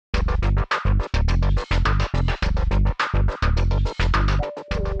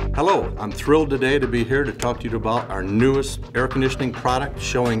Hello, I'm thrilled today to be here to talk to you about our newest air conditioning product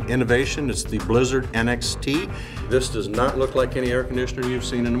showing innovation. It's the Blizzard NXT. This does not look like any air conditioner you've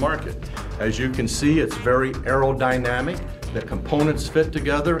seen in the market. As you can see, it's very aerodynamic. The components fit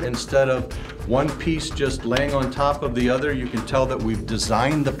together instead of one piece just laying on top of the other. You can tell that we've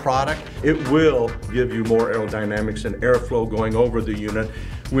designed the product. It will give you more aerodynamics and airflow going over the unit.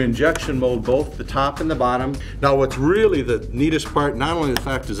 We injection mold both the top and the bottom. Now what's really the neatest part, not only the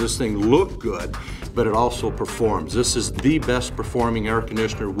fact does this thing look good, but it also performs. This is the best performing air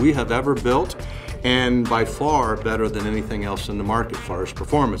conditioner we have ever built, and by far better than anything else in the market as far as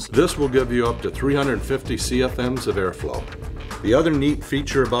performance. This will give you up to 350 CFMs of airflow. The other neat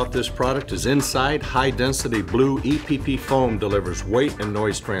feature about this product is inside, high-density blue EPP foam delivers weight and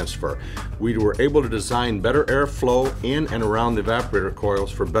noise transfer. We were able to design better airflow in and around the evaporator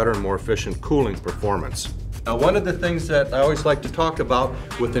coils for better and more efficient cooling performance. Now, one of the things that I always like to talk about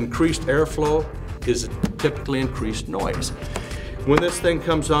with increased airflow is typically increased noise. When this thing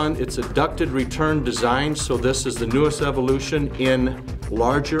comes on, it's a ducted return design, so this is the newest evolution in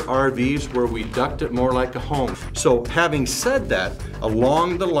larger RVs where we duct it more like a home. So having said that,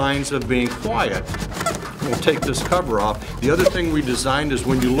 along the lines of being quiet, we'll take this cover off. The other thing we designed is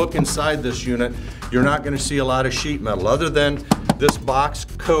when you look inside this unit, you're not going to see a lot of sheet metal other than this box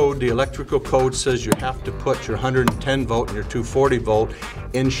code. The electrical code says you have to put your 110 volt and your 240 volt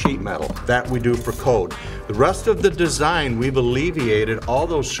in sheet metal. That we do for code. The rest of the design, we've alleviated all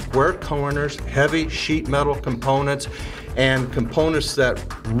those square corners, heavy sheet metal components, and components that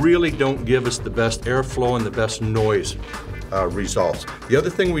really don't give us the best airflow and the best noise results. The other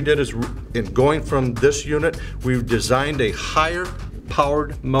thing we did is, in going from this unit, we've designed a higher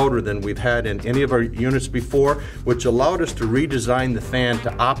powered motor than we've had in any of our units before, which allowed us to redesign the fan to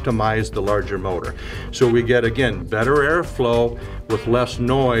optimize the larger motor. So we get, again, better airflow with less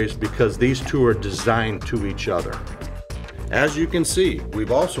noise because these two are designed to each other. As you can see,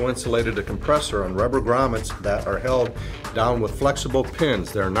 we've also insulated a compressor on rubber grommets that are held down with flexible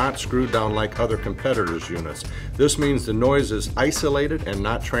pins. They're not screwed down like other competitors' units. This means the noise is isolated and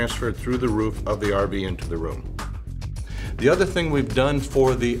not transferred through the roof of the RV into the room. The other thing we've done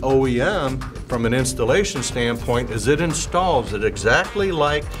for the OEM from an installation standpoint is it installs it exactly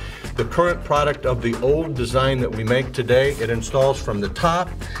like the current product of the old design that we make today. It installs from the top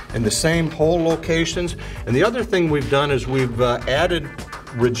in the same hole locations. And the other thing we've done is we've added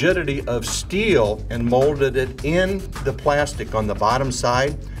rigidity of steel and molded it in the plastic on the bottom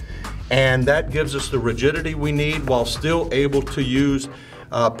side. And that gives us the rigidity we need while still able to use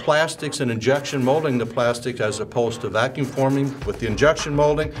plastics and injection molding the plastic as opposed to vacuum forming. With the injection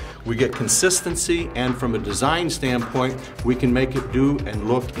molding, we get consistency, and from a design standpoint, we can make it do and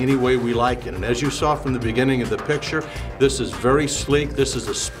look any way we like it. And as you saw from the beginning of the picture, this is very sleek. This is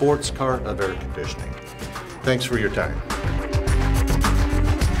a sports car of air conditioning. Thanks for your time.